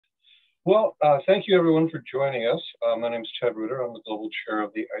Well, thank you everyone for joining us. My name is Ritter. I'm the global chair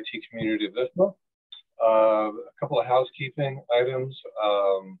of the IT community of IFMA. A couple of housekeeping items.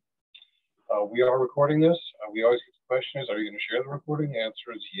 We are recording this. We always get the question is, are you going to share the recording? The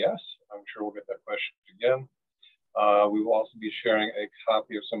answer is yes. I'm sure we'll get that question again. We will also be sharing a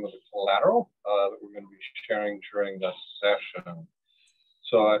copy of some of the collateral that we're going to be sharing during the session.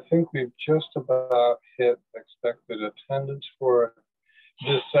 So I think we've just about hit expected attendance for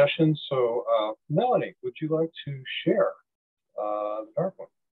this session. So Melanie, would you like to share the PowerPoint?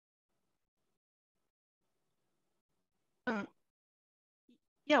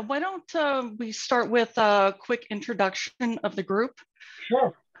 Yeah, why don't we start with a quick introduction of the group?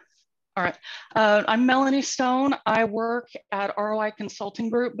 Sure. All right. I'm Melanie Stone. I work at ROI Consulting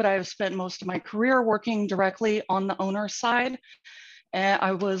Group, but I've spent most of my career working directly on the owner side. And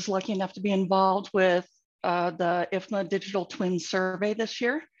I was lucky enough to be involved with the IFMA Digital Twin Survey this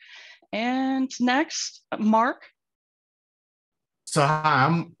year. And next, Mark. So hi,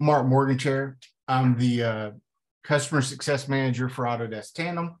 I'm Mark Mergenschroer. I'm the Customer Success Manager for Autodesk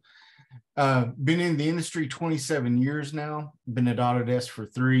Tandem. Been in the industry 27 years now, been at Autodesk for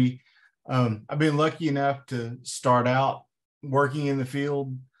 3. I've been lucky enough to start out working in the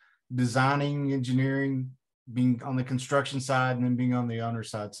field, designing, engineering, being on the construction side, and then being on the owner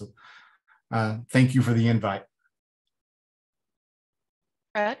side. So thank you for the invite.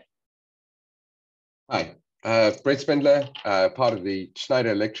 Brett. Hi, Brett Spindler, part of the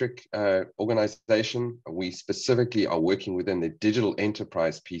Schneider Electric organization. We specifically are working within the digital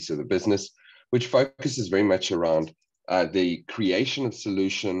enterprise piece of the business, which focuses very much around the creation of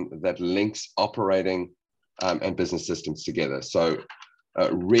solution that links operating and business systems together. So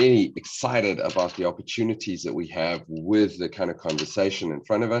really excited about the opportunities that we have with the kind of conversation in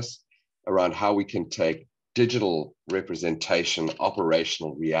front of us around how we can take digital representation,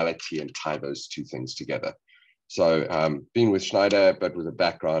 operational reality, and tie those two things together. So being with Schneider, but with a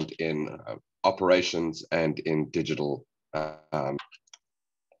background in operations and in digital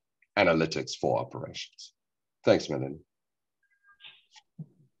analytics for operations. Thanks, Melanie.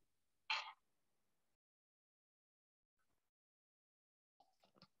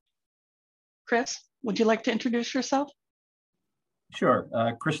 Chris, would you like to introduce yourself? Sure.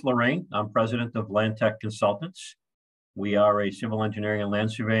 Chris Lorrain. I'm president of LandTech Consultants. We are a civil engineering and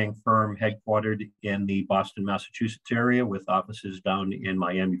land surveying firm headquartered in the Boston, Massachusetts area with offices down in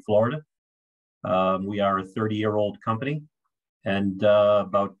Miami, Florida. We are a 30-year-old company. And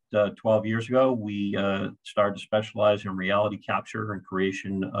about 12 years ago, we started to specialize in reality capture and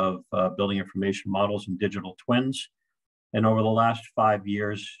creation of building information models and digital twins. And over the last 5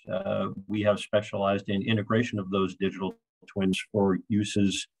 years, we have specialized in integration of those digital twins for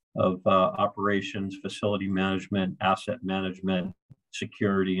uses of operations, facility management, asset management,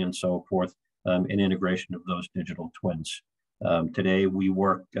 security, and so forth, in integration of those digital twins. Today, we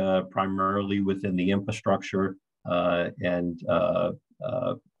work primarily within the infrastructure and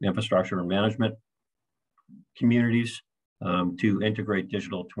management communities to integrate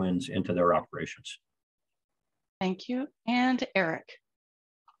digital twins into their operations. Thank you. And Erik.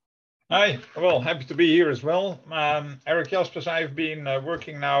 Hi, well, happy to be here as well. Erik Jaspers. I've been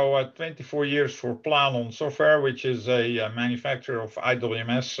working now 24 years for Planon Software, which is a manufacturer of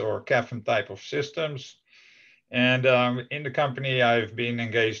IWMS or CAFM type of systems. And in the company, I've been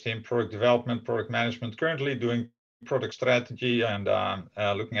engaged in product development, product management, currently doing product strategy and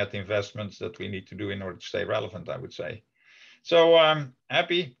looking at the investments that we need to do in order to stay relevant, I would say. So I'm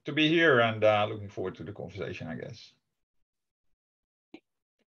happy to be here and looking forward to the conversation, I guess.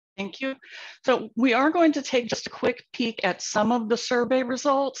 Thank you. So we are going to take just a quick peek at some of the survey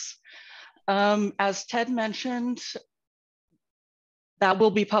results. As Ted mentioned, that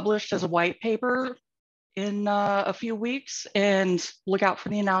will be published as a white paper in a few weeks, and look out for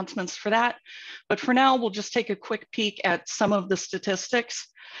the announcements for that. But for now, we'll just take a quick peek at some of the statistics.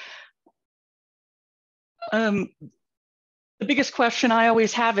 The biggest question I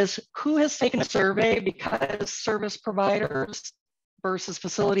always have is who has taken a survey, because service providers versus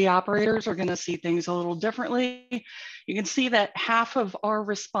facility operators are going to see things a little differently. You can see that half of our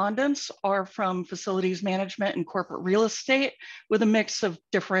respondents are from facilities management and corporate real estate, with a mix of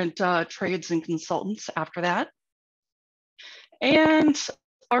different trades and consultants after that. And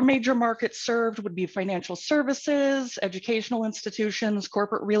our major markets served would be financial services, educational institutions,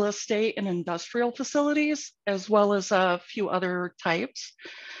 corporate real estate, and industrial facilities, as well as a few other types.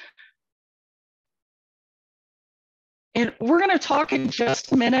 And we're going to talk in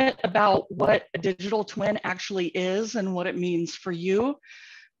just a minute about what a digital twin actually is and what it means for you.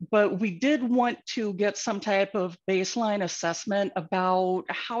 but we did want to get some type of baseline assessment about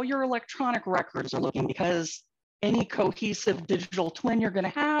how your electronic records are looking, because any cohesive digital twin you're going to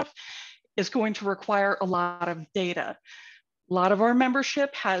have is going to require a lot of data. A lot of our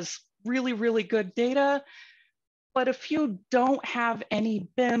membership has really, really good data, but a few don't have any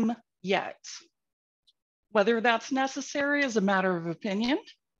BIM yet. Whether that's necessary is a matter of opinion.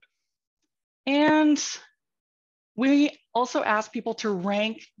 And we also ask people to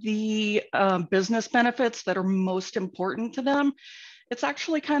rank the business benefits that are most important to them. It's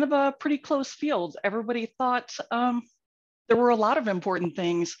actually kind of a pretty close field. Everybody thought there were a lot of important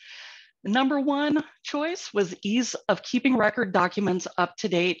things. The number one choice was ease of keeping record documents up to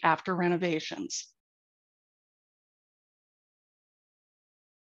date after renovations.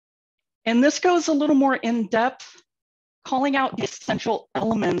 And this goes a little more in depth, calling out the essential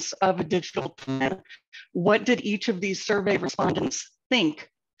elements of a digital twin. What did each of these survey respondents think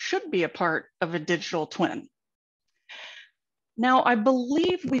should be a part of a digital twin? Now, I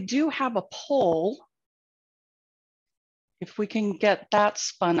believe we do have a poll. If we can get that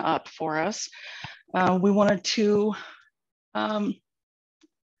spun up for us. We wanted to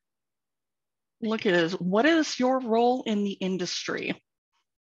look at this. What is your role in the industry?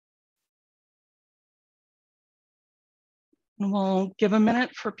 And we'll give a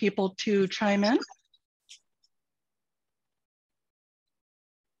minute for people to chime in.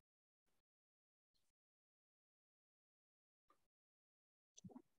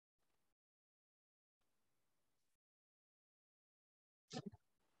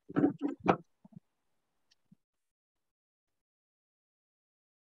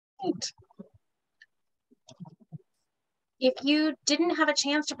 If you didn't have a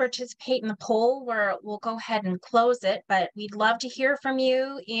chance to participate in the poll, we'll go ahead and close it, but we'd love to hear from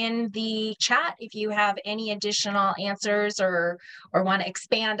you in the chat if you have any additional answers or want to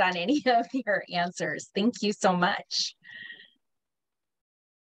expand on any of your answers. Thank you so much.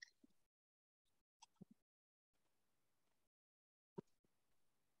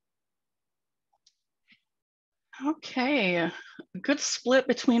 Okay, a good split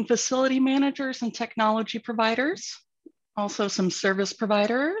between facility managers and technology providers. Also some service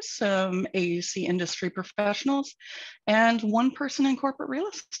providers, some AUC industry professionals, and one person in corporate real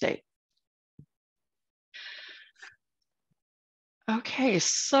estate. Okay,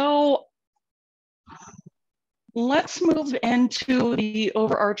 so let's move into the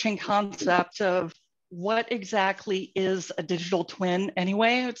overarching concept of what exactly is a digital twin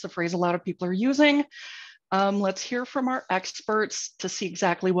anyway. It's a phrase a lot of people are using. Let's hear from our experts to see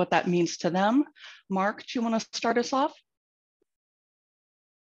exactly what that means to them. Mark, do you want to start us off?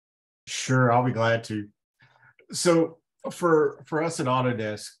 Sure, I'll be glad to. So for us at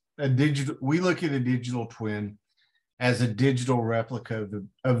Autodesk, we look at a digital twin as a digital replica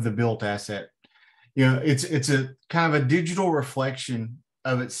of the built asset. You know, it's a kind of a digital reflection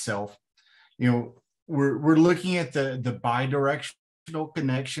of itself. You know, we're looking at the bi-directional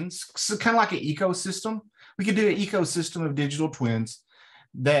connections, so kind of like an ecosystem. We could do an ecosystem of digital twins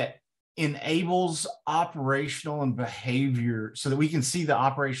that enables operational and behavior, so that we can see the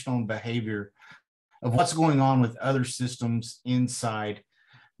operational and behavior of what's going on with other systems inside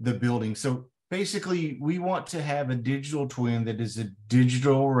the building. So basically, we want to have a digital twin that is a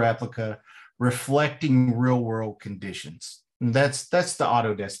digital replica reflecting real world conditions. And that's the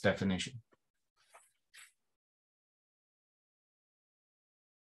Autodesk definition.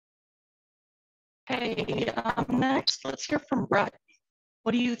 Okay, next, let's hear from Brett.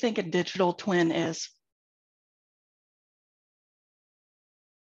 What do you think a digital twin is?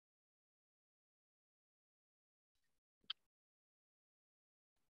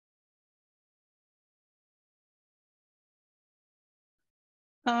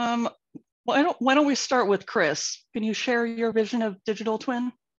 Why don't we start with Chris? Can you share your vision of digital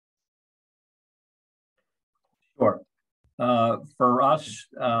twin? Sure. For us,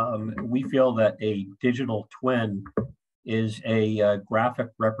 we feel that a digital twin is a graphic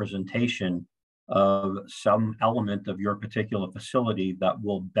representation of some element of your particular facility that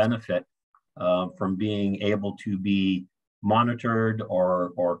will benefit from being able to be monitored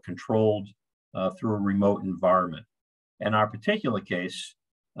or controlled through a remote environment. In our particular case,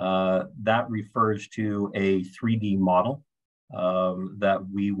 that refers to a 3D model that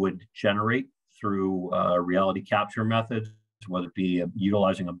we would generate through reality capture methods, whether it be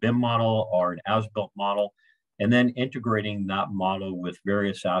utilizing a BIM model or an as-built model, and then integrating that model with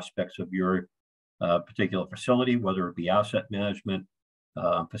various aspects of your particular facility, whether it be asset management,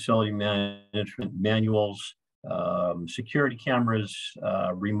 facility management manuals, security cameras,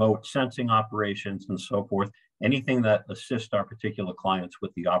 remote sensing operations, and so forth, anything that assists our particular clients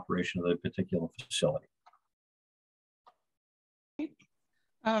with the operation of the particular facility.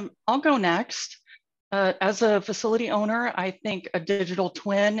 I'll go next. As a facility owner, I think a digital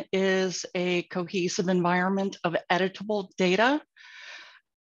twin is a cohesive environment of editable data.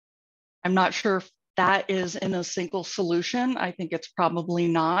 I'm not sure if that is in a single solution. I think it's probably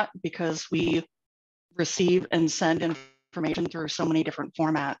not, because we receive and send information through so many different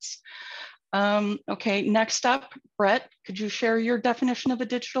formats. Okay, next up, Brett, could you share your definition of a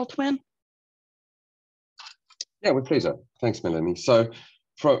digital twin? Yeah, with pleasure. Thanks, Melanie. So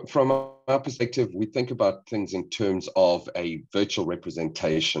from our perspective, we think about things in terms of a virtual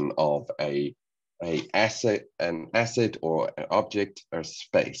representation of an asset or an object or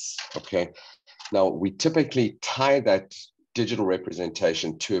space, okay? Now, we typically tie that digital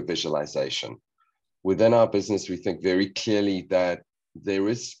representation to a visualization. Within our business, we think very clearly that there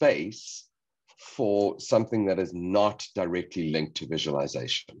is space for something that is not directly linked to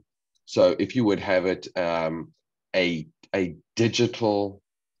visualization. So if you would have it a digital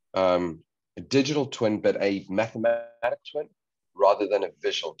twin, but a mathematic twin rather than a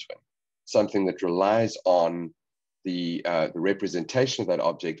visual twin, something that relies on the representation of that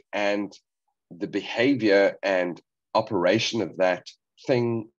object and the behavior and operation of that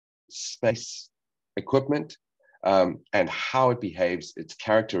thing, space, equipment, and how it behaves, its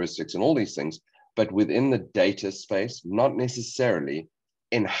characteristics and all these things, but within the data space, not necessarily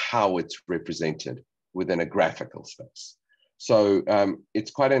in how it's represented within a graphical space. So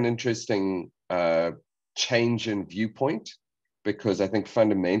it's quite an interesting change in viewpoint, because I think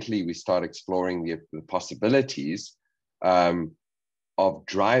fundamentally we start exploring the possibilities of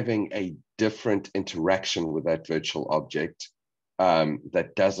driving a different interaction with that virtual object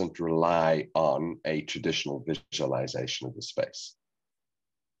that doesn't rely on a traditional visualization of the space.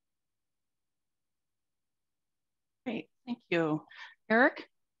 Great, thank you. Erik?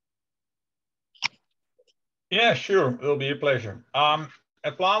 Yeah, sure, it'll be a pleasure.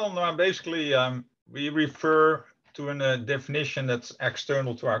 At Planon, basically, we refer to a definition that's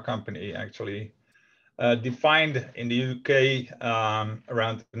external to our company, actually. Defined in the UK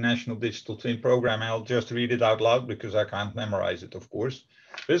around the National Digital Twin Program. I'll just read it out loud because I can't memorize it, of course.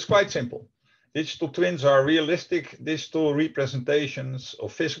 But it's quite simple. Digital twins are realistic digital representations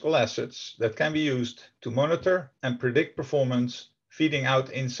of physical assets that can be used to monitor and predict performance, feeding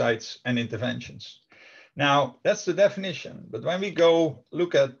out insights and interventions. Now, that's the definition. But when we go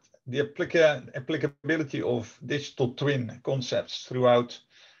look at the applicability of digital twin concepts throughout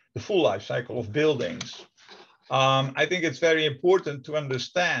the full life cycle of buildings, I think it's very important to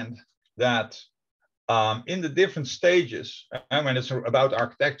understand that in the different stages, and when it's about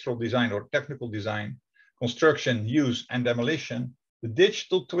architectural design or technical design, construction, use, and demolition, the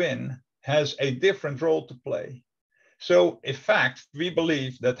digital twin has a different role to play. So in fact, we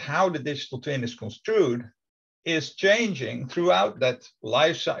believe that how the digital twin is construed is changing throughout that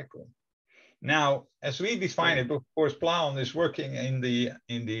life cycle. Now, as we define it, of course, Planon is working in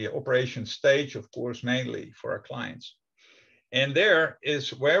the operation stage, of course, mainly for our clients. And there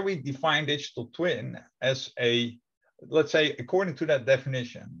is where we define digital twin as a, let's say, according to that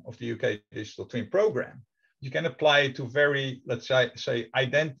definition of the UK Digital Twin Program, you can apply it to very, let's say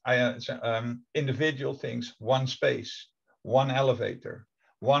individual things, one space, one elevator,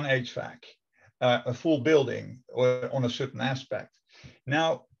 one HVAC, a full building or on a certain aspect.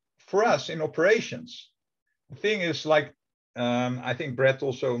 Now, for us in operations, the thing is like, I think Brett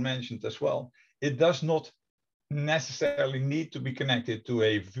also mentioned as well, it does not necessarily need to be connected to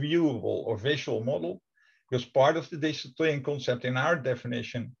a viewable or visual model, because part of the digital twin concept in our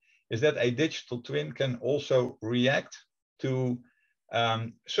definition is that a digital twin can also react to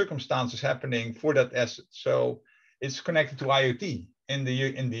circumstances happening for that asset. So it's connected to IoT in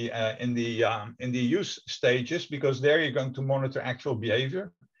the use stages, because there you're going to monitor actual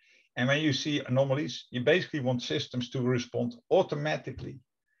behavior. And when you see anomalies, you basically want systems to respond automatically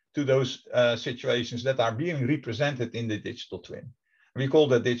to those situations that are being represented in the digital twin. We call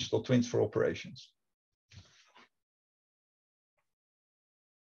that digital twins for operations.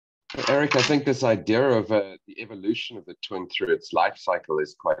 Erik, I think this idea of the evolution of the twin through its life cycle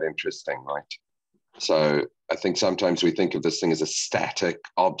is quite interesting, right? So I think sometimes we think of this thing as a static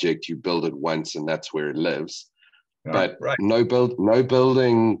object. You build it once and that's where it lives. But right. no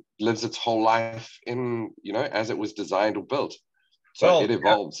building lives its whole life in, as it was designed or built. So it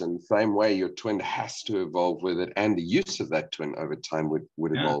evolves in the same way your twin has to evolve with it, and the use of that twin over time would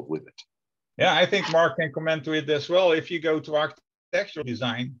evolve with it. Yeah, I think Mark can comment to it as well. If you go to architectural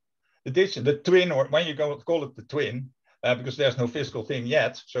design, the twin, or when you call it the twin, because there's no physical thing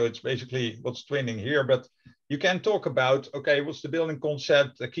yet. So it's basically what's twinning here. But you can talk about, okay, what's the building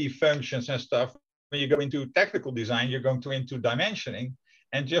concept, the key functions and stuff. When you go into technical design, you're going to into dimensioning.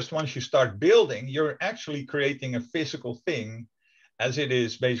 And just once you start building, you're actually creating a physical thing as it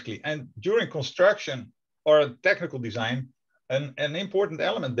is basically. And during construction or technical design, an important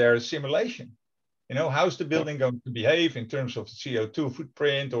element there is simulation. You know, how's the building going to behave in terms of CO2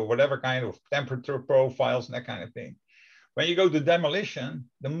 footprint or whatever kind of temperature profiles and that kind of thing. When you go to demolition,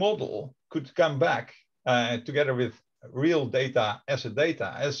 the model could come back together with real data, asset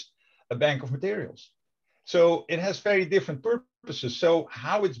data, as a bank of materials. So it has very different purposes. So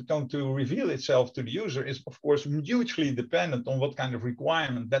how it's going to reveal itself to the user is, of course, hugely dependent on what kind of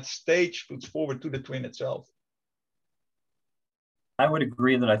requirement that stage puts forward to the twin itself. I would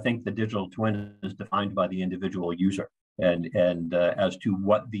agree that I think the digital twin is defined by the individual user and as to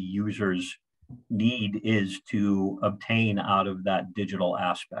what the user's need is to obtain out of that digital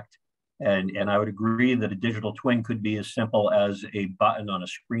aspect. And I would agree that a digital twin could be as simple as a button on a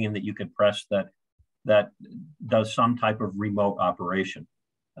screen that you could press that does some type of remote operation.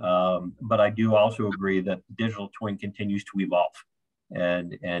 But I do also agree that the digital twin continues to evolve.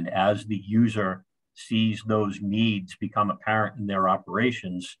 And as the user sees those needs become apparent in their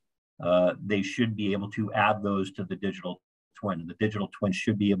operations, they should be able to add those to the digital twin. The digital twin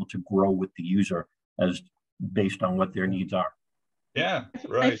should be able to grow with the user as based on what their needs are. Yeah,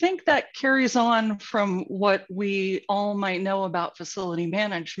 right. I think that carries on from what we all might know about facility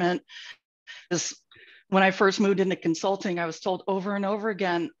management. Is when I first moved into consulting, I was told over and over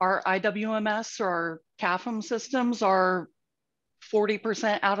again, our IWMS or our CAFM systems are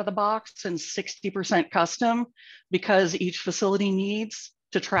 40% out of the box and 60% custom, because each facility needs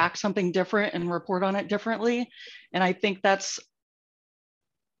to track something different and report on it differently. And I think that's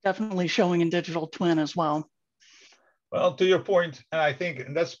definitely showing in digital twin as well. Well, to your point, and I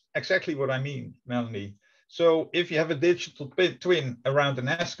think that's exactly what I mean, Melanie. So if you have a digital twin around an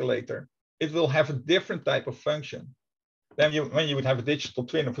escalator, it will have a different type of function than when you would have a digital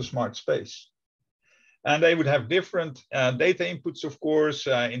twin of a smart space. And they would have different data inputs, of course,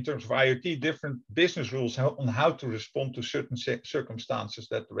 in terms of IoT, different business rules on how to respond to certain circumstances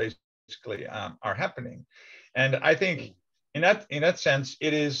that basically are happening. And I think in that sense,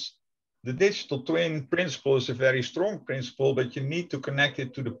 it is the digital twin principle is a very strong principle, but you need to connect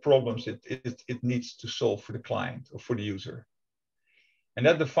it to the problems it needs to solve for the client or for the user. And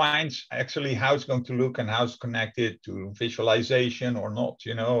that defines actually how it's going to look and how it's connected to visualization or not,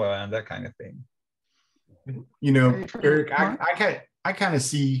 you know, and that kind of thing. You know, Erik, I kind of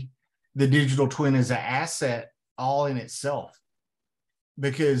see the digital twin as an asset all in itself,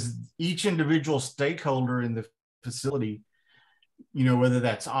 because each individual stakeholder in the facility, you know, whether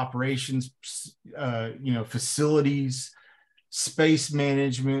that's operations, you know, facilities, space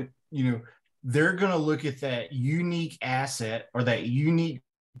management, you know, they're going to look at that unique asset or that unique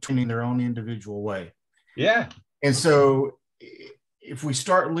twin in their own individual way. Yeah. And so if we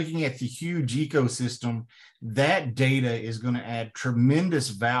start looking at the huge ecosystem, that data is going to add tremendous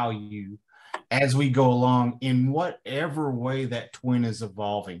value as we go along in whatever way that twin is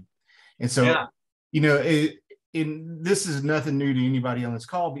evolving. And so, yeah, you know, this is nothing new to anybody on this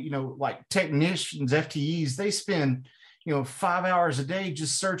call, but, you know, like technicians, FTEs, they spend, you know, 5 hours a day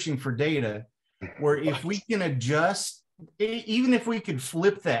just searching for data, where if we can adjust, even if we could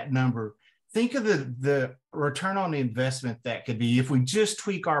flip that number, think of the return on the investment that could be if we just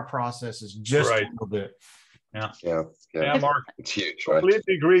tweak our processes just a little bit. Yeah, Mark, it's huge, right?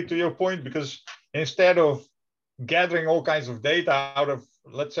 Completely agree to your point, because instead of gathering all kinds of data out of,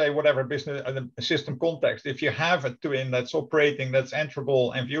 let's say, whatever business system context, if you have a twin that's operating, that's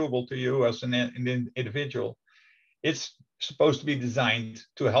enterable and viewable to you as an individual, it's supposed to be designed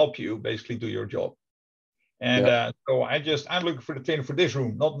to help you basically do your job. And so I'm looking for the twin for this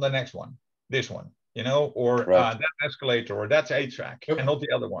room, not the next one, this one, you know, or that escalator, or that's HVAC, and not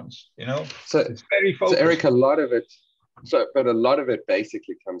the other ones, you know. So it's very focused. So Erik, a lot of it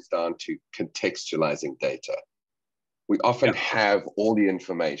basically comes down to contextualizing data. We often have all the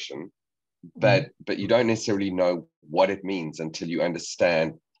information, but you don't necessarily know what it means until you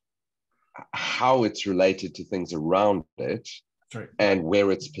understand how it's related to things around it and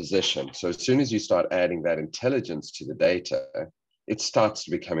where it's positioned. So as soon as you start adding that intelligence to the data, it starts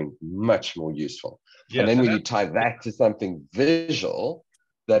to becoming much more useful. Yes, and then when you tie that to something visual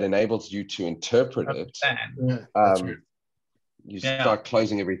that enables you to interpret it, you start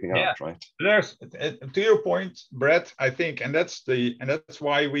closing everything out, right? There's, to your point, Brett, I think, and that's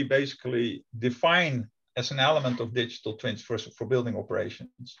why we basically define as an element of digital twins for building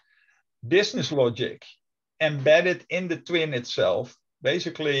operations, business logic embedded in the twin itself,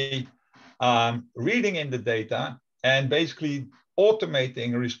 basically reading in the data and basically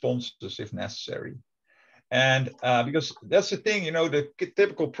automating responses if necessary. And because that's the thing, you know, the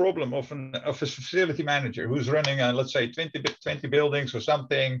typical problem of a facility manager who's running, let's say, 20 buildings or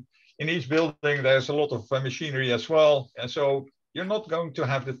something. In each building, there's a lot of machinery as well. And so you're not going to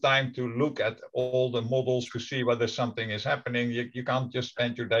have the time to look at all the models to see whether something is happening. You can't just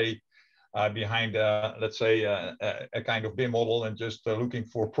spend your day behind, let's say, a kind of BIM model and just looking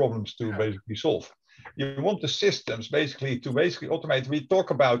for problems to basically solve. You want the systems basically to automate. We talk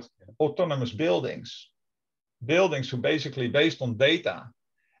about autonomous buildings who basically based on data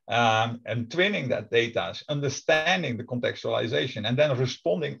and twinning that data, understanding the contextualization and then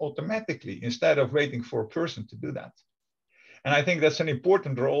responding automatically instead of waiting for a person to do that. And I think that's an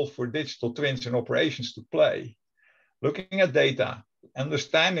important role for digital twins in operations to play. Looking at data,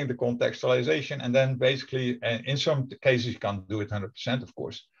 understanding the contextualization, and then basically, in some cases, you can't do it 100%, of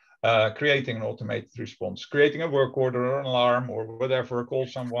course, creating an automated response, creating a work order or an alarm or whatever, call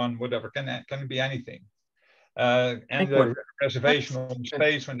someone, whatever, can be anything. And the reservation on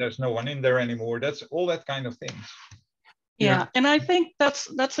space when there's no one in there anymore, that's all that kind of things. Yeah, and I think that's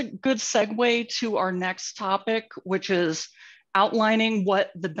a good segue to our next topic, which is outlining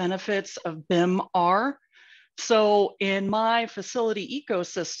what the benefits of BIM are. So in my facility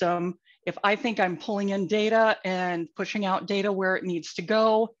ecosystem, if I think I'm pulling in data and pushing out data where it needs to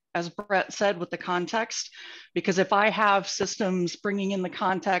go, as Brett said, with the context, because if I have systems bringing in the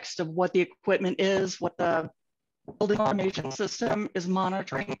context of what the equipment is, what the building automation system is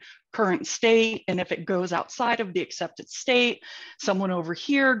monitoring current state, and if it goes outside of the accepted state, someone over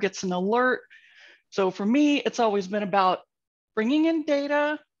here gets an alert. So for me, it's always been about bringing in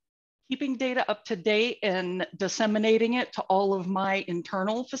data, keeping data up to date and disseminating it to all of my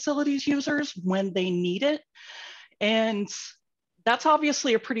internal facilities users when they need it. And that's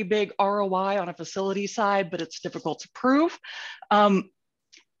obviously a pretty big ROI on a facility side, but it's difficult to prove.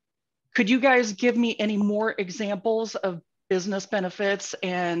 Could you guys give me any more examples of business benefits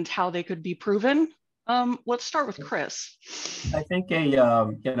and how they could be proven? Let's start with Chris. I think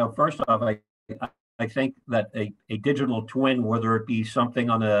first off, I think that a digital twin, whether it be something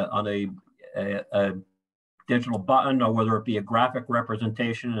on a digital button or whether it be a graphic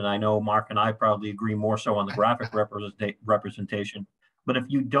representation, and I know Mark and I probably agree more so on the graphic representation, but if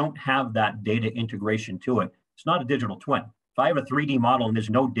you don't have that data integration to it, it's not a digital twin. If I have a 3D model and there's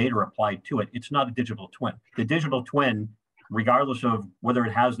no data applied to it, it's not a digital twin. The digital twin, regardless of whether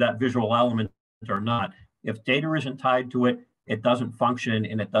it has that visual element or not, if data isn't tied to it, it doesn't function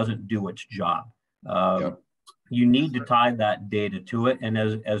and it doesn't do its job. You need to tie that data to it. And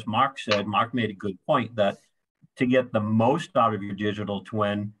as Mark said, Mark made a good point that to get the most out of your digital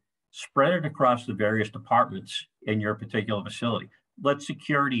twin, spread it across the various departments in your particular facility. Let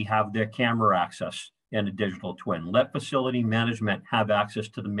security have their camera access in a digital twin. Let facility management have access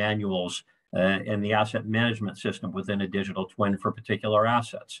to the manuals and the asset management system within a digital twin for particular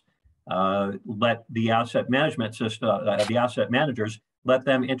assets. Let the asset management system, the asset managers, let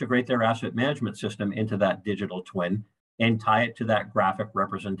them integrate their asset management system into that digital twin and tie it to that graphic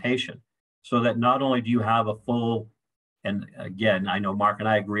representation. So that not only do you have a full, and again, I know Mark and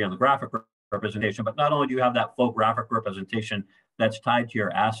I agree on the graphic representation, but not only do you have that full graphic representation that's tied to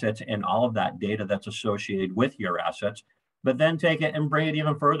your assets and all of that data that's associated with your assets, but then take it and bring it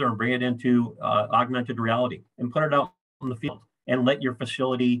even further and bring it into augmented reality and put it out in the field and let your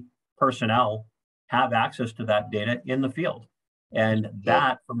facility personnel have access to that data in the field. And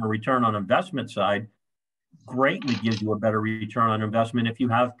that, from a return on investment side, greatly gives you a better return on investment if you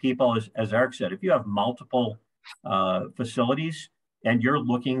have people, as Erik said, if you have multiple facilities and you're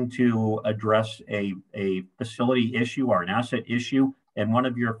looking to address a facility issue or an asset issue in one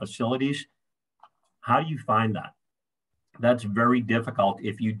of your facilities, how do you find that? That's very difficult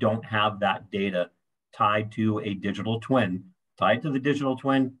if you don't have that data tied to a digital twin. Tied to the digital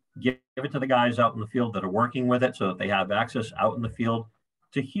twin, give it to the guys out in the field that are working with it so that they have access out in the field.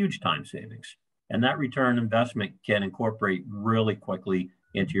 It's a huge time savings. And that return investment can incorporate really quickly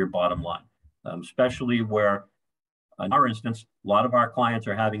into your bottom line, especially where, in our instance, a lot of our clients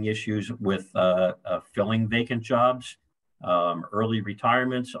are having issues with filling vacant jobs, early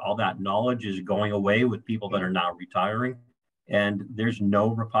retirements. All that knowledge is going away with people that are now retiring. And there's no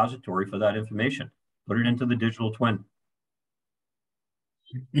repository for that information. Put it into the digital twin.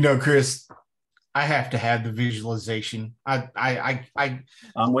 You know, Chris, I have to have the visualization. I'm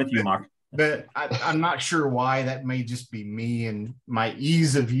with you, Mark. But I'm not sure why. That may just be me and my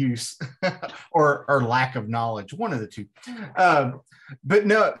ease of use or lack of knowledge, one of the two. But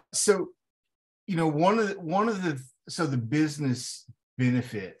no, so you know, the business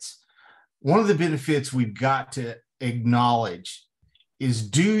benefits, one of the benefits we've got to acknowledge is,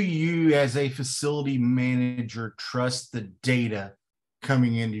 do you as a facility manager trust the data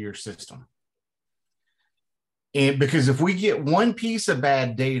coming into your system? And because if we get one piece of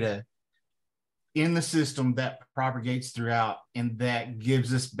bad data in the system, that propagates throughout, and that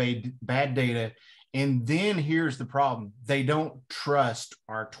gives us bad data. And then here's the problem: they don't trust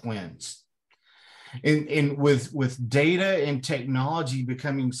our twins. And with data and technology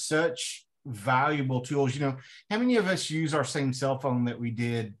becoming such valuable tools, you know, how many of us use our same cell phone that we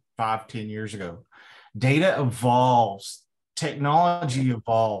did 5-10 years ago? Data evolves, technology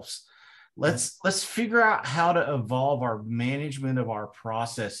evolves. Let's figure out how to evolve our management of our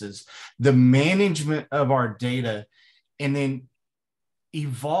processes, the management of our data, and then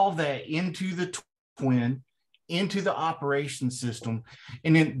evolve that into the twin, into the operation system.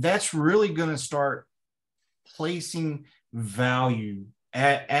 And then that's really going to start placing value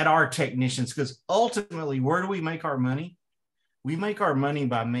at our technicians, because ultimately, where do we make our money? We make our money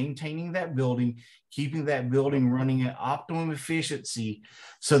by maintaining that building, keeping that building running at optimum efficiency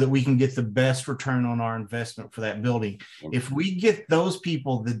so that we can get the best return on our investment for that building. If we get those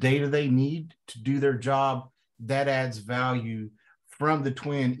people the data they need to do their job, that adds value from the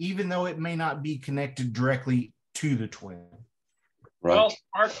twin, even though it may not be connected directly to the twin. Right. Well,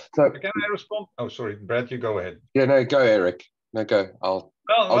 Mark, can I respond? Oh, sorry, Brad, you go ahead. Yeah, no, go, Erik. No, go. I'll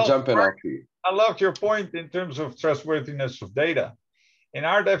jump in after you. I loved your point in terms of trustworthiness of data. In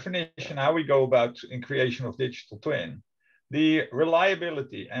our definition, how we go about in creation of digital twin, the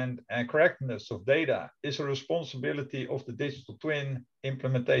reliability and correctness of data is a responsibility of the digital twin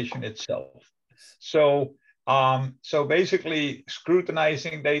implementation itself. So, basically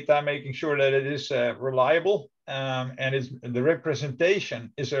scrutinizing data, making sure that it is reliable, and the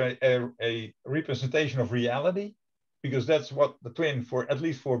representation is a representation of reality, because that's what the twin, for at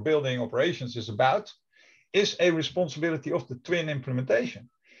least for building operations, is about, is a responsibility of the twin implementation.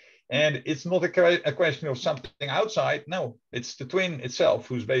 And it's not a question of something outside. No, it's the twin itself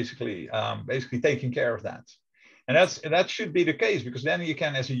who's basically taking care of that. And that should be the case, because then you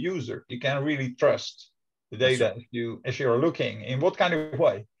can, as a user, you can really trust the data as you're looking in what kind of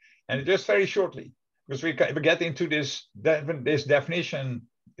way. And just very shortly, because we get into this definition,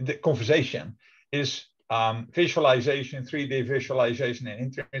 the conversation is visualization, 3D visualization, and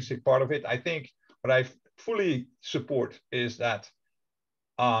intrinsic part of it. I think what I fully support is that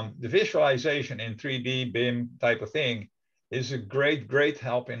the visualization in 3D BIM type of thing is a great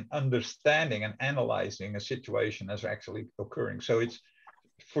help in understanding and analyzing a situation as actually occurring. So it's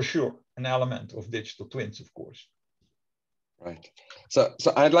for sure an element of digital twins, of course. Right. So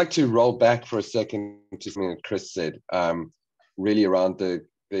I'd like to roll back for a second to something that Chris said, really around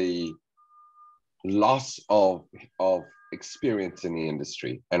the loss of experience in the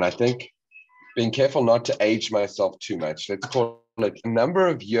industry. And I think being careful not to age myself too much, let's call it, a number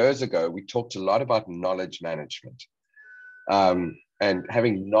of years ago, we talked a lot about knowledge management and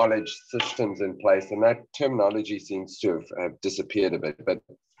having knowledge systems in place. And that terminology seems to have disappeared a bit. But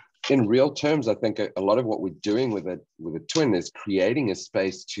in real terms, I think a lot of what we're doing with a twin is creating a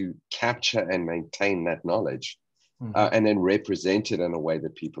space to capture and maintain that knowledge. And then represent it in a way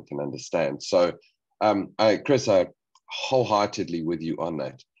that people can understand. So, Chris, I'm wholeheartedly with you on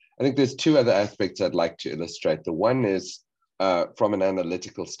that. I think there's two other aspects I'd like to illustrate. The one is from an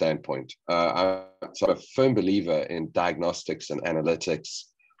analytical standpoint. I'm a firm believer in diagnostics and analytics.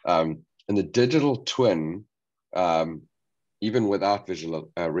 And the digital twin, even without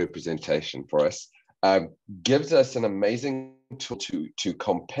visual representation for us, gives us an amazing tool to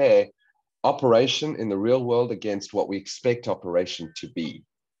compare operation in the real world against what we expect operation to be.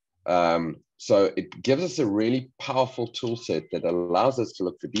 So it gives us a really powerful tool set that allows us to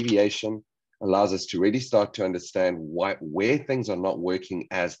look for deviation, allows us to really start to understand where things are not working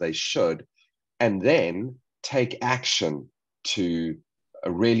as they should, and then take action to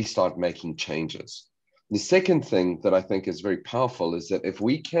really start making changes. The second thing that I think is very powerful is that if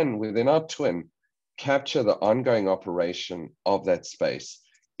we can, within our twin, capture the ongoing operation of that space,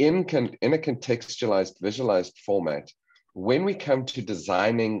 in a contextualized, visualized format, when we come to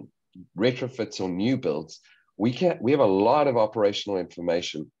designing retrofits or new builds, we have a lot of operational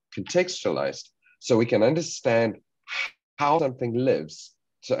information contextualized, so we can understand how something lives.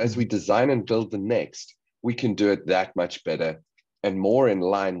 So as we design and build the next, we can do it that much better and more in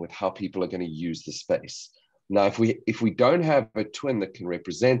line with how people are going to use the space. Now, if we don't have a twin that can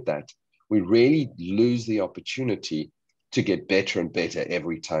represent that, we really lose the opportunity to get better and better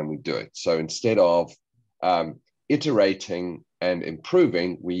every time we do it. So instead of iterating and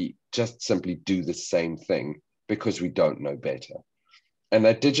improving, we just simply do the same thing because we don't know better. And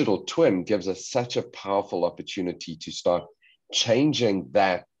that digital twin gives us such a powerful opportunity to start changing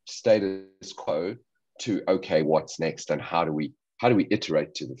that status quo to, okay, what's next, and how do we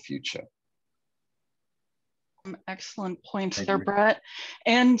iterate to the future? Excellent points there, Brett.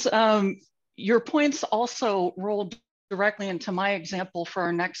 And your points also rolled directly into my example for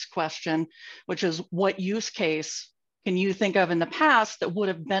our next question, which is, what use case can you think of in the past that would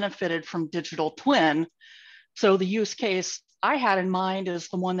have benefited from digital twin? So the use case I had in mind is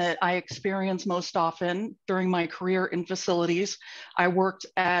the one that I experienced most often during my career in facilities. I worked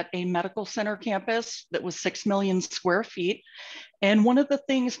at a medical center campus that was 6 million square feet. And one of the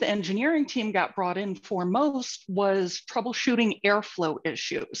things the engineering team got brought in for most was troubleshooting airflow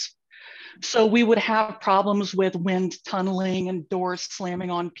issues. So we would have problems with wind tunneling and doors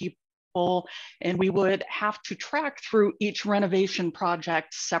slamming on people, and we would have to track through each renovation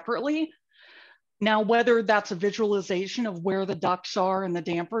project separately. Now, whether that's a visualization of where the ducts are and the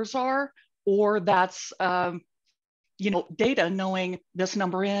dampers are, or that's data knowing this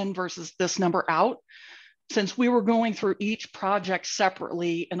number in versus this number out, since we were going through each project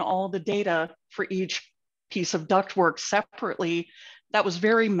separately and all the data for each piece of ductwork separately, that was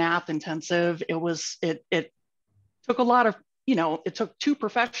very math intensive. It took a lot of, it took 2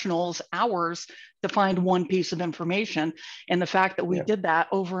 professionals hours to find one piece of information. And the fact that we did that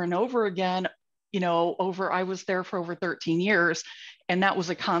over and over again, I was there for over 13 years, and that was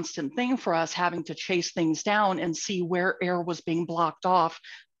a constant thing for us, having to chase things down and see where air was being blocked off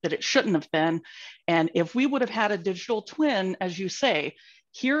that it shouldn't have been. And if we would have had a digital twin, as you say,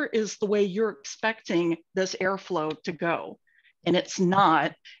 here is the way you're expecting this airflow to go, and it's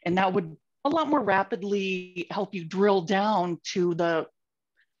not, and that would a lot more rapidly help you drill down to the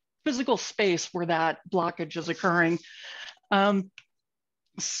physical space where that blockage is occurring.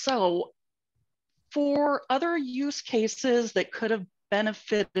 So for other use cases that could have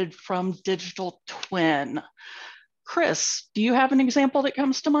benefited from digital twin, Chris, do you have an example that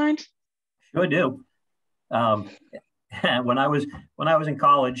comes to mind? Sure do. When I was in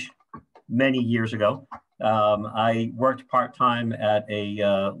college many years ago, I worked part-time at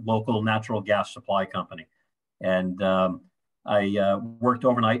a local natural gas supply company. And I worked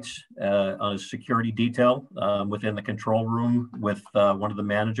overnights on a security detail within the control room with one of the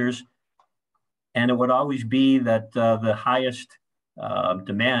managers. And it would always be that the highest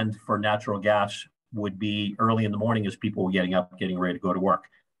demand for natural gas would be early in the morning as people were getting up, getting ready to go to work.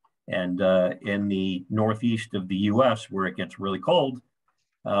 And in the northeast of the US, where it gets really cold,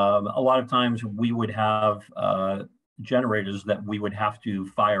 a lot of times we would have generators that we would have to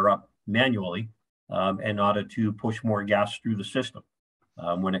fire up manually in order to push more gas through the system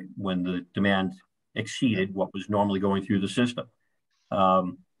when the demand exceeded what was normally going through the system.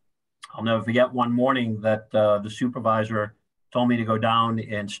 I'll never forget one morning that the supervisor told me to go down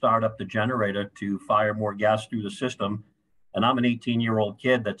and start up the generator to fire more gas through the system. And I'm an 18-year-old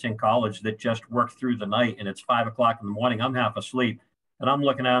kid that's in college that just worked through the night, and it's 5 o'clock in the morning. I'm half asleep. And I'm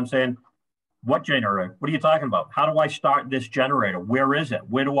looking at him saying, what generator? What are you talking about? How do I start this generator? Where is it?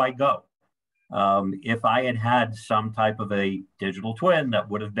 Where do I go? If I had had some type of a digital twin that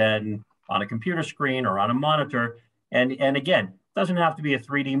would have been on a computer screen or on a monitor, and again, doesn't have to be a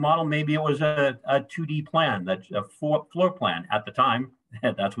 3D model. Maybe it was a 2D plan, that's a floor plan at the time.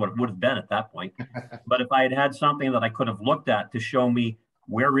 That's what it would have been at that point. But if I had had something that I could have looked at to show me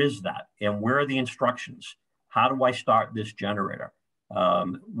where is that and where are the instructions, how do I start this generator,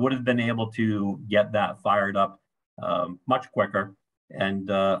 would have been able to get that fired up much quicker and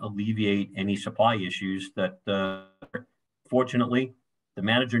alleviate any supply issues that fortunately the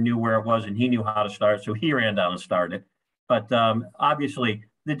manager knew where it was and he knew how to start. So he ran down and started it. But obviously,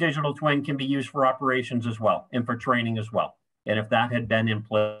 the digital twin can be used for operations as well and for training as well. And if that had been in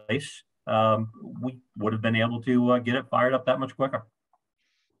place, we would have been able to get it fired up that much quicker.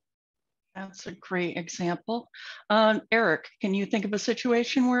 That's a great example. Erik, can you think of a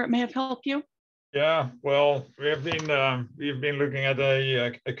situation where it may have helped you? Yeah, well, we've been looking at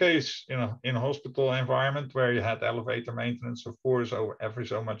a case, in a hospital environment where you had elevator maintenance, of course, over every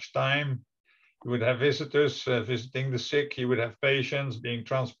so much time. You would have visitors visiting the sick. You would have patients being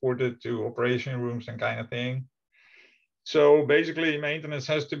transported to operation rooms and kind of thing. So basically, maintenance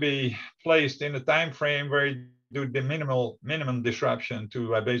has to be placed in a time frame where you do the minimum disruption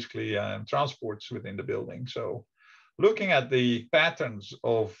to basically transports within the building. So looking at the patterns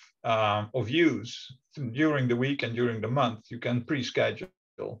of use during the week and during the month, you can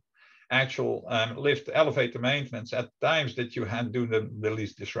pre-schedule actual lift elevator maintenance at times that you had do the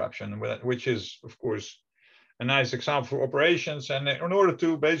least disruption, which is, of course, a nice example for operations. And in order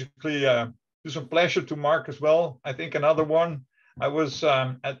to basically do some pleasure to Mark as well, I think another one, I was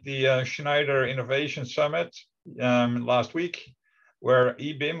at the Schneider Innovation Summit last week, where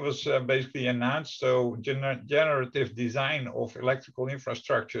eBIM was basically announced. So generative design of electrical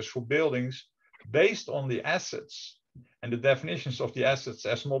infrastructures for buildings based on the assets and the definitions of the assets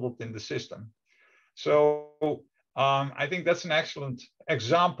as modeled in the system. So I think that's an excellent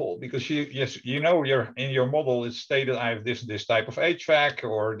example, because in your model it's stated I have this type of HVAC,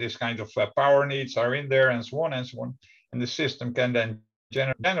 or this kind of power needs are in there, and so on and so on. And the system can then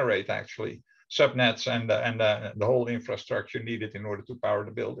generate actually subnets and the whole infrastructure needed in order to power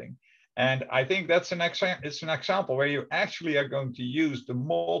the building. And I think that's an example where you actually are going to use the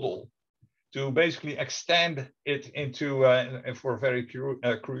model to basically extend it into for a very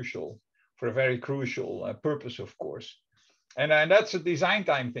crucial purpose, of course. And that's a design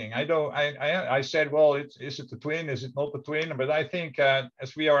time thing. I said, well, is it the twin? Is it not the twin? But I think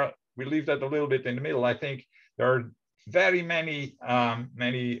as we leave that a little bit in the middle. I think there are very many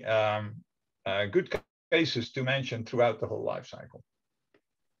good cases to mention throughout the whole life cycle.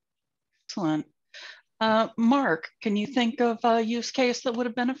 Excellent. Mark, can you think of a use case that would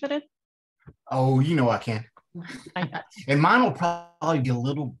have benefited? Oh, I can. And mine will probably be a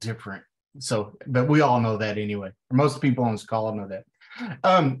little different. So, but we all know that anyway. Most people on this call know that.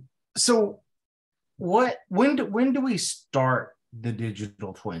 So when do we start the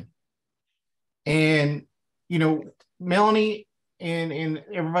digital twin? And, Melanie and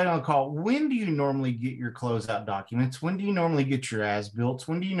everybody on the call, when do you normally get your closeout documents? When do you normally get your as-built?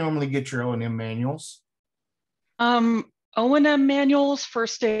 When do you normally get your O&M manuals? O&M manuals,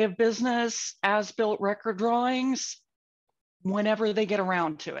 first day of business, as-built record drawings, whenever they get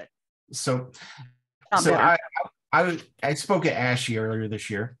around to it. So I spoke at ASHI earlier this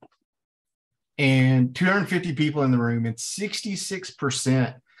year, and 250 people in the room, and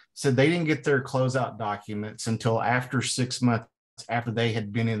 66% said they didn't get their closeout documents until after 6 months after they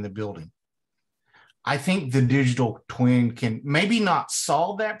had been in the building. I think the digital twin can maybe not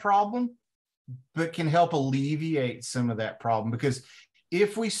solve that problem, but can help alleviate some of that problem. Because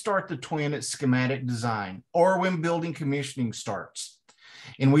if we start the twin at schematic design, or when building commissioning starts,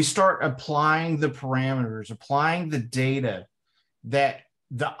 and we start applying the parameters, applying the data that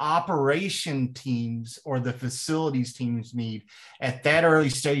the operation teams or the facilities teams need at that early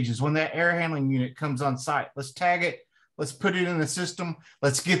stages, when that air handling unit comes on site, let's tag it, let's put it in the system,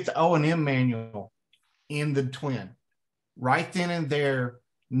 let's get the O&M manual in the twin. Right then and there,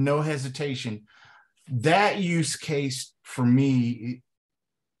 no hesitation. That use case for me,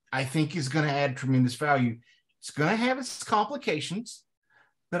 I think is going to add tremendous value. It's going to have its complications,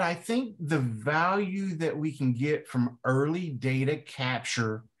 but I think the value that we can get from early data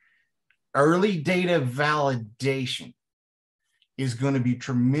capture, early data validation is going to be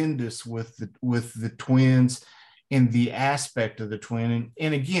tremendous with the twins and the aspect of the twin.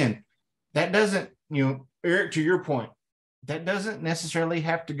 And again, that doesn't, Erik, to your point, that doesn't necessarily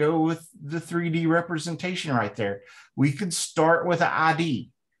have to go with the 3D representation right there. We could start with an ID.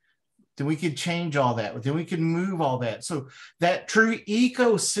 Then we could change all that. Then we could move all that. So that true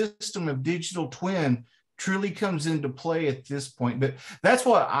ecosystem of digital twin truly comes into play at this point. But that's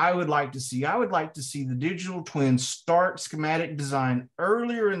what I would like to see. I would like to see the digital twin start schematic design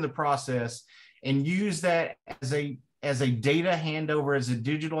earlier in the process and use that as a data handover, as a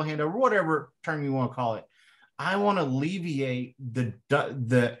digital handover, whatever term you want to call it. I want to alleviate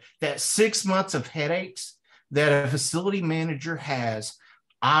that 6 months of headaches that a facility manager has.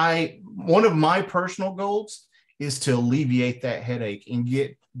 One of my personal goals is to alleviate that headache and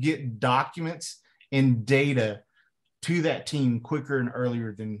get documents and data to that team quicker and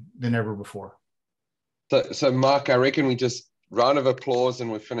earlier than ever before. So Mark, I reckon we just round of applause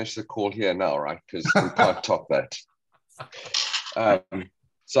and we finish the call here now, right? Because we can't top that.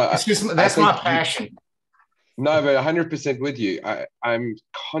 That's my passion. No, but 100% with you. I'm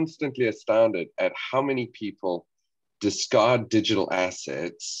constantly astounded at how many people discard digital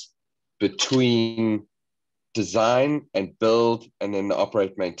assets between design and build and then the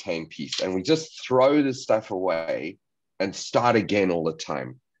operate maintain piece. And we just throw this stuff away and start again all the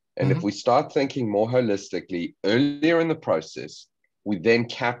time. And if we start thinking more holistically earlier in the process, we then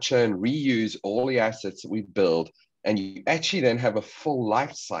capture and reuse all the assets that we build, and you actually then have a full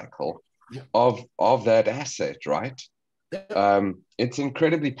life cycle of that asset, right? It's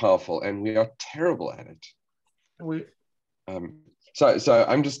incredibly powerful, and we are terrible at it. So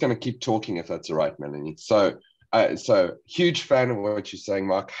I'm just going to keep talking if that's all right, Melanie. So huge fan of what you're saying,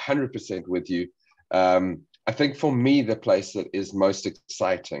 Mark. 100% with you. I think for me, the place that is most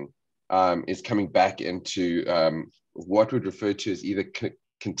exciting is coming back into what we'd refer to as either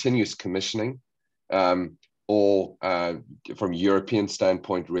continuous commissioning, or from a European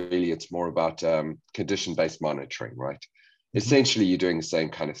standpoint, really, it's more about condition-based monitoring, right? Mm-hmm. Essentially, you're doing the same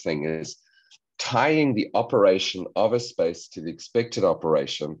kind of thing, is tying the operation of a space to the expected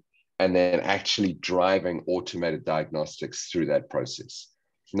operation, and then actually driving automated diagnostics through that process.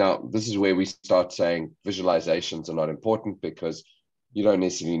 Now, this is where we start saying visualizations are not important, because you don't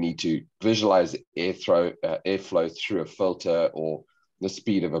necessarily need to visualize airflow through a filter or the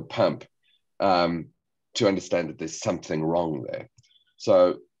speed of a pump to understand that there's something wrong there.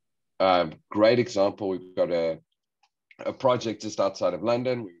 So great example, we've got a project just outside of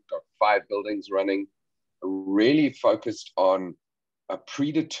London. We've got 5 buildings running, really focused on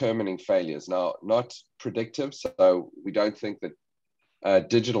predetermining failures. Now, not predictive, so we don't think that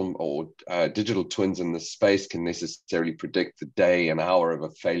digital twins in this space can necessarily predict the day and hour of a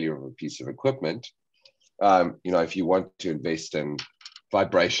failure of a piece of equipment. If you want to invest in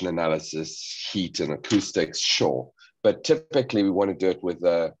vibration analysis, heat and acoustics, sure. But typically we want to do it with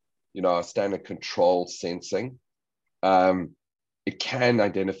our standard control sensing. It can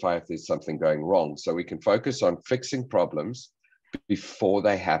identify if there's something going wrong. So we can focus on fixing problems before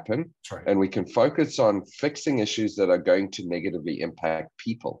they happen. Right. And we can focus on fixing issues that are going to negatively impact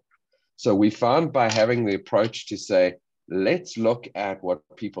people. So we found by having the approach to say, let's look at what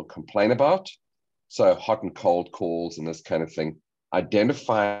people complain about. So hot and cold calls and this kind of thing,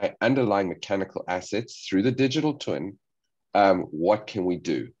 identify underlying mechanical assets through the digital twin. What can we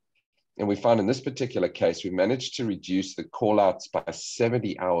do? And we found in this particular case, we managed to reduce the call outs by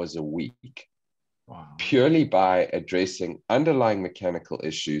 70 hours a week. Wow. Purely by addressing underlying mechanical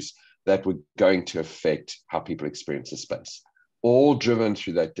issues that were going to affect how people experience the space, all driven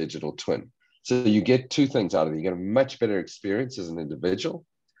through that digital twin. So you get 2 things out of it. You get a much better experience as an individual,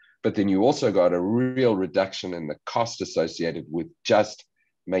 but then you also got a real reduction in the cost associated with just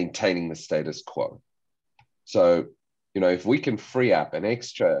maintaining the status quo. So, if we can free up an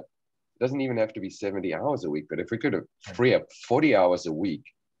extra, it doesn't even have to be 70 hours a week, but if we could free up 40 hours a week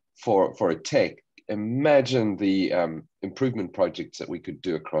for a tech, imagine the improvement projects that we could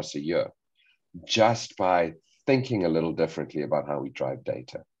do across a year just by thinking a little differently about how we drive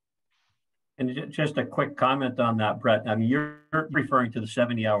data. And just a quick comment on that, Brett. I mean, you're referring to the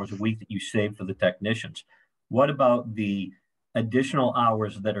 70 hours a week that you save for the technicians. What about the additional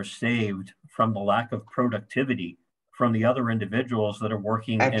hours that are saved from the lack of productivity from the other individuals that are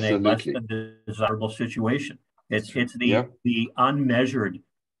working Absolutely. In a less than desirable situation? It's the unmeasured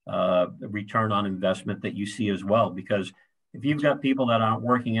return on investment that you see as well, because if you've got people that aren't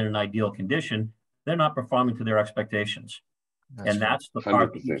working in an ideal condition, they're not performing to their expectations. That's the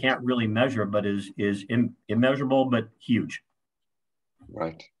part 100%. That you can't really measure, but is immeasurable, but huge.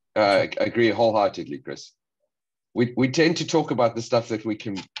 Right. I agree wholeheartedly, Chris. We tend to talk about the stuff that we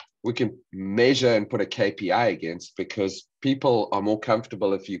can measure and put a KPI against, because people are more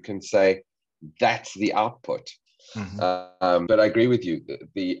comfortable if you can say that's the output. Mm-hmm. But I agree with you.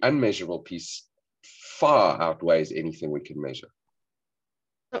 The unmeasurable piece far outweighs anything we can measure.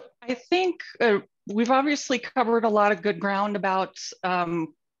 So I think we've obviously covered a lot of good ground about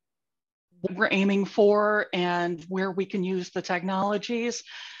what we're aiming for and where we can use the technologies.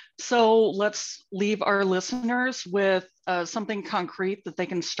 So let's leave our listeners with something concrete that they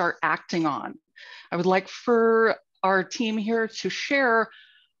can start acting on. I would like for our team here to share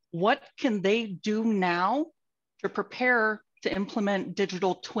what can they do now to prepare to implement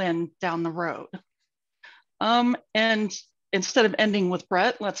digital twin down the road. And instead of ending with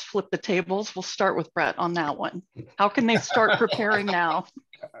Brett, let's flip the tables. We'll start with Brett on that one. How can they start preparing now?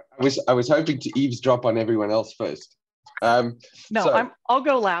 I was hoping to eavesdrop on everyone else first. I'll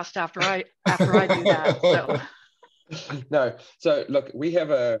go last after I do that. So. No, so look, we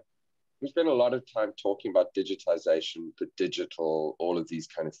spend a lot of time talking about digitization, the digital, all of these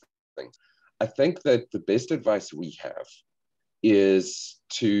kind of things. I think that the best advice we have is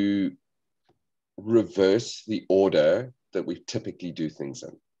to reverse the order that we typically do things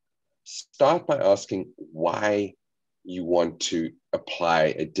in. Start by asking why you want to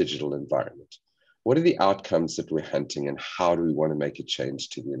apply a digital environment. What are the outcomes that we're hunting, and how do we want to make a change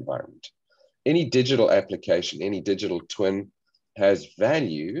to the environment? Any digital application, any digital twin has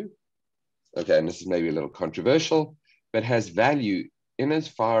value. Okay, and this is maybe a little controversial, but has value in as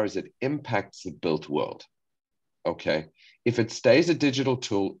far as it impacts the built world. Okay, if it stays a digital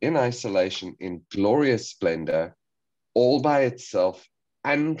tool in isolation, in glorious splendor, all by itself,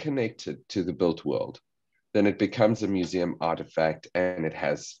 unconnected to the built world, then it becomes a museum artifact, and it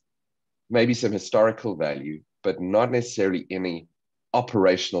has maybe some historical value, but not necessarily any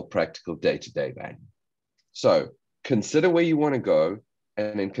operational, practical, day-to-day value. So consider where you want to go,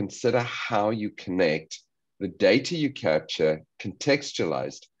 and then consider how you connect the data you capture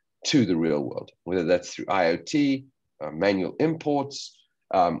contextualized to the real world, whether that's through IoT, manual imports,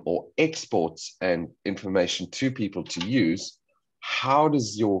 or exports and information to people to use. How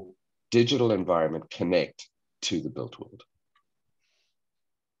does your digital environment connect to the built world?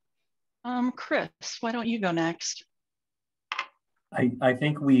 Chris, why don't you go next? I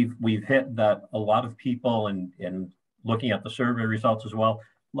think we've hit that a lot of people, and looking at the survey results as well,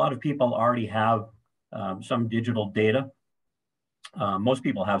 a lot of people already have some digital data. Most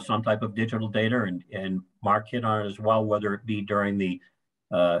people have some type of digital data, and Mark hit on it as well, whether it be during the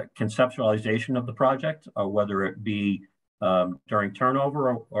conceptualization of the project, or whether it be during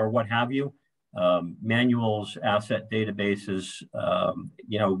turnover or what have you. Manuals, asset databases,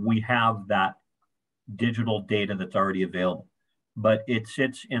 we have that digital data that's already available, but it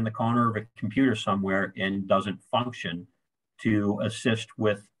sits in the corner of a computer somewhere and doesn't function to assist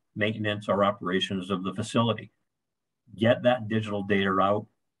with maintenance or operations of the facility. Get that digital data out,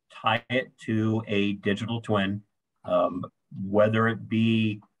 tie it to a digital twin, whether it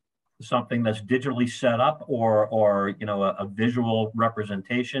be something that's digitally set up or a visual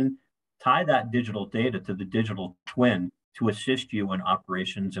representation. Tie that digital data to the digital twin to assist you in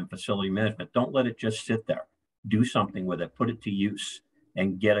operations and facility management. Don't let it just sit there. Do something with it, put it to use,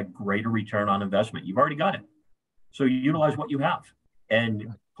 and get a greater return on investment. You've already got it. So utilize what you have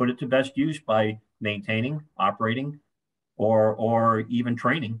and put it to best use by maintaining, operating, or even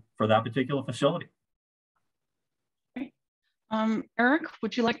training for that particular facility. Erik,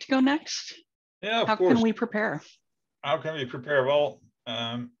 would you like to go next? Yeah, of How course. can we prepare? How can we prepare? Well,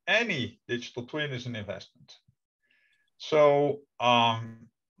 any digital twin is an investment. So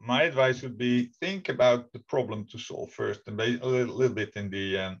my advice would be, think about the problem to solve first, and a little bit in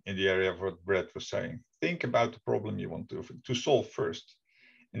the area of what Brett was saying. Think about the problem you want to solve first,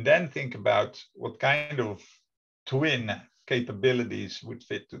 and then think about what kind of twin capabilities would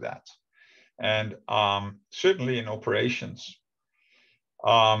fit to that. And certainly in operations,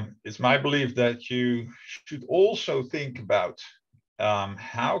 it's my belief that you should also think about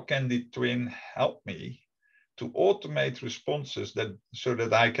how can the twin help me to automate responses so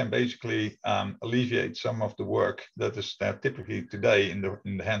that I can basically alleviate some of the work that is typically today in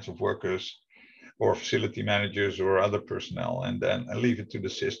the hands of workers or facility managers or other personnel, and then leave it to the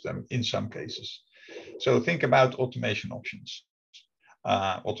system in some cases. So think about automation options,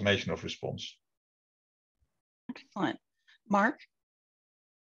 automation of response. Excellent. Mark?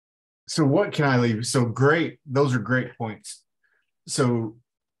 So what can I leave? So great. Those are great points. So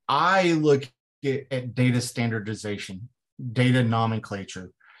I look at data standardization, data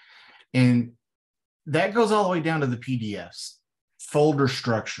nomenclature, and that goes all the way down to the PDFs, folder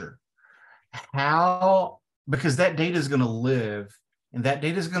structure. Because that data is going to live, and that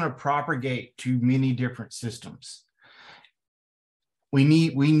data is going to propagate to many different systems. We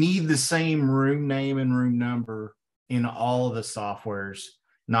need the same room name and room number in all of the softwares,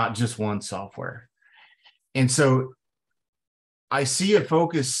 not just one software. And so I see a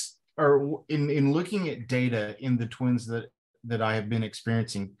focus, or in looking at data in the twins that I have been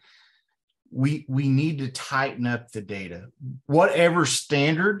experiencing, we need to tighten up the data, whatever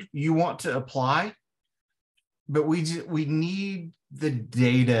standard you want to apply, but we need the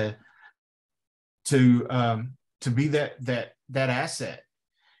data to be that asset,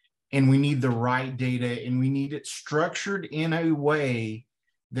 and we need the right data, and we need it structured in a way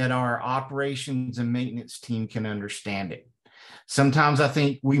that our operations and maintenance team can understand it. Sometimes I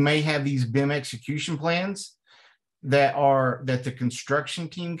think we may have these BIM execution plans that the construction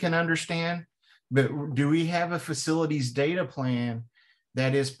team can understand, but do we have a facilities data plan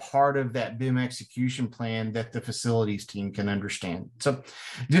that is part of that BIM execution plan that the facilities team can understand? So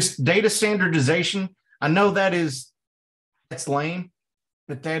just data standardization, I know that's lame,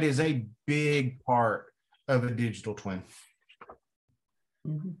 but that is a big part of a digital twin.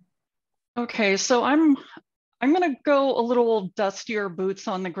 Okay, so I'm going to go a little dustier, boots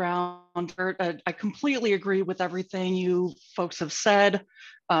on the ground. I completely agree with everything you folks have said.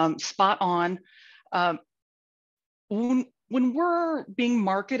 Spot on. When we're being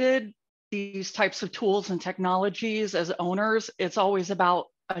marketed these types of tools and technologies as owners, it's always about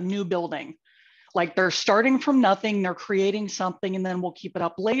a new building. Like they're starting from nothing, they're creating something, and then we'll keep it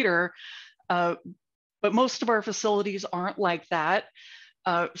up later. But most of our facilities aren't like that.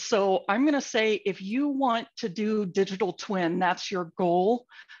 So I'm going to say, if you want to do digital twin, that's your goal.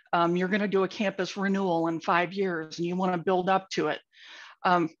 You're going to do a campus renewal in 5 years and you want to build up to it.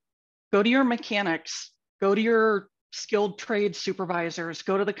 Go to your mechanics, go to your skilled trade supervisors,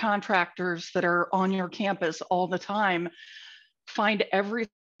 go to the contractors that are on your campus all the time, find every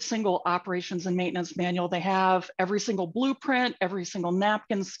single operations and maintenance manual they have, every single blueprint, every single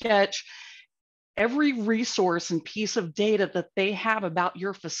napkin sketch, every resource and piece of data that they have about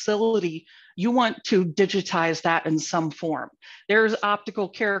your facility. You want to digitize that in some form. There's optical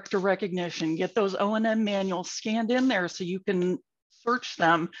character recognition. Get those O&M manuals scanned in there so you can search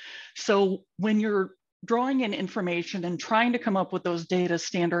them. So when you're drawing in information and trying to come up with those data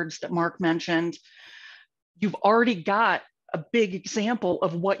standards that Mark mentioned, you've already got a big example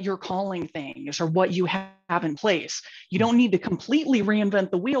of what you're calling things or what you have in place. You don't need to completely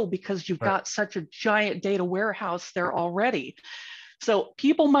reinvent the wheel because you've got such a giant data warehouse there already. So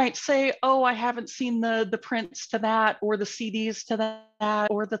people might say, oh, I haven't seen the prints to that, or the CDs to that,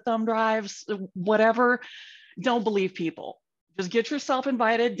 or the thumb drives, whatever. Don't believe people. Just get yourself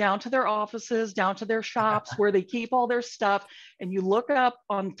invited down to their offices, down to their shops where they keep all their stuff, and you look up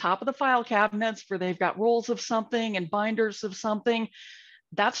on top of the file cabinets where they've got rolls of something and binders of something.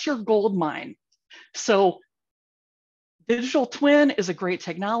 That's your gold mine. So digital twin is a great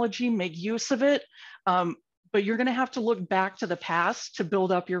technology, make use of it, but you're gonna have to look back to the past to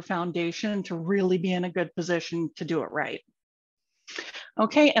build up your foundation to really be in a good position to do it right.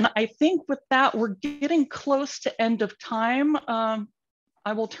 Okay, and I think with that, we're getting close to end of time.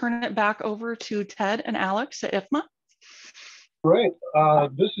 I will turn it back over to Ted and Alex at IFMA. Great,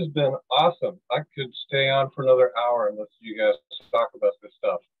 this has been awesome. I could stay on for another hour and listen to you guys talk about this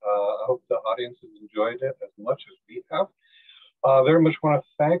stuff. I hope the audience has enjoyed it as much as we have. Very much want to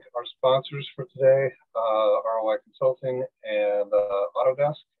thank our sponsors for today, ROI Consulting and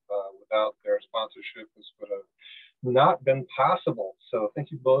Autodesk. Without their sponsorship, this would have not been possible. So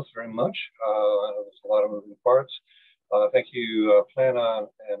thank you both very much. I know there's a lot of moving parts. Thank you, Planon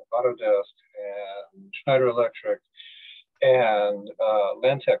and Autodesk and Schneider Electric and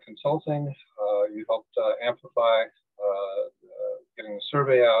LandTech Consulting. You helped amplify getting the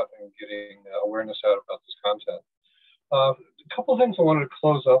survey out and getting awareness out about this content. A couple of things I wanted to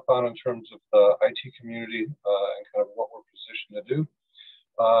close up on in terms of the IT community and kind of what we're positioned to do.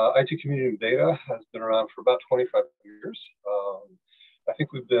 IT community data has been around for about 25 years. I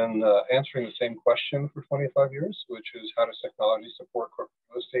think we've been answering the same question for 25 years, which is how does technology support corporate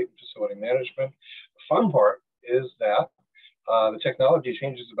real estate and facility management? The fun part is that the technology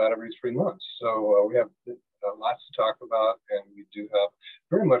changes about every 3 months. So we have lots to talk about, and we do have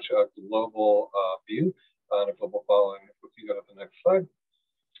very much a global view and a global following. If we can go to the next slide.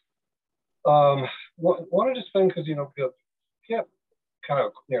 Wanted to spend, because, yeah, kind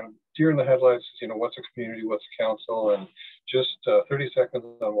of, deer in the headlights, what's a community, what's a council, and just 30 seconds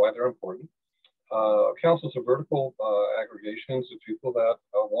on why they're important. Councils are vertical aggregations of people that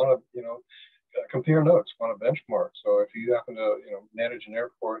want to, compare notes, want to benchmark. So if you happen to, manage an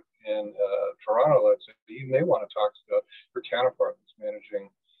airport in Toronto, let's say, you may want to talk to your counterpart that's managing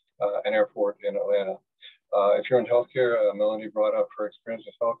an airport in Atlanta. If you're in healthcare, Melanie brought up her experience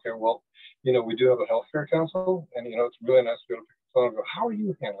with healthcare. Well, we do have a healthcare council, and it's really nice to be able to pick the phone and go, how are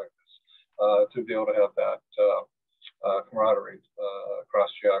you handling this? To be able to have that camaraderie across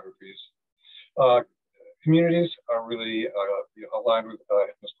geographies. Communities are really aligned with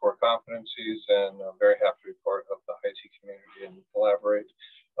IFMA's core competencies, and I'm very happy to be part of the IT community and collaborate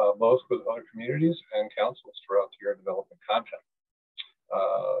both with other communities and councils throughout the year developing content.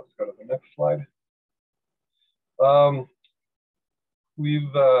 Let's go to the next slide.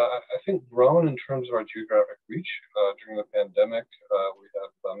 We've, I think, grown in terms of our geographic reach during the pandemic. We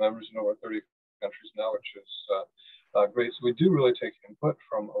have members in over 30 countries now, which is great. So we do really take input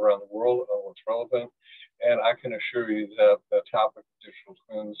from around the world on what's relevant. And I can assure you that the topic of digital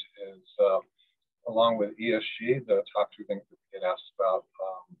twins is, along with ESG, the top 2 things that we get asked about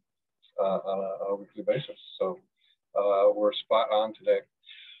on a weekly basis. So we're spot on today.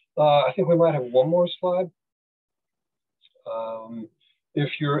 I think we might have one more slide.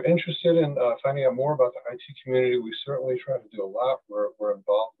 If you're interested in finding out more about the IT community, we certainly try to do a lot. We're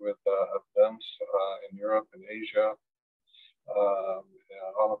involved with events in Europe and Asia,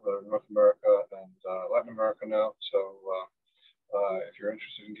 all over North America and Latin America now. So if you're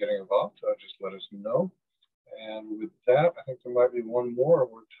interested in getting involved, just let us know. And with that, I think there might be one more.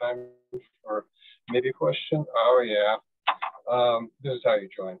 We're time for maybe a question. Oh, yeah. This is how you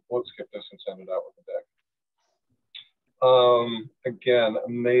join. We'll skip this and send it out with the deck. Again,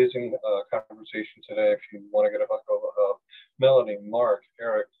 amazing conversation today. If you want to get a hook of Melanie, Mark,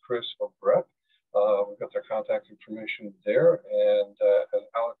 Erik, Chris, or Brett, we've got their contact information there. And as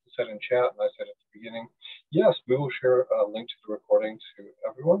Alex said in chat, and I said at the beginning, yes, we will share a link to the recording to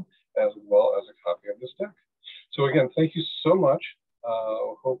everyone, as well as a copy of this deck. So again, thank you so much.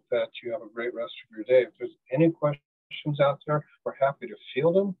 Hope that you have a great rest of your day. If there's any questions out there, we're happy to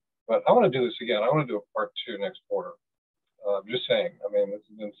field them. But I want to do this again. I want to do a part 2 next quarter. Just saying. I mean, this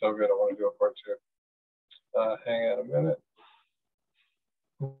has been so good. I want to do a part 2. Hang on a minute.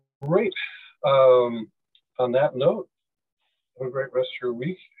 Great. On that note, have a great rest of your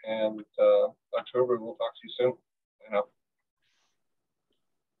week. And October, we'll talk to you soon.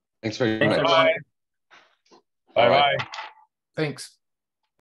 Thanks very much. Bye. Bye-bye. Thanks.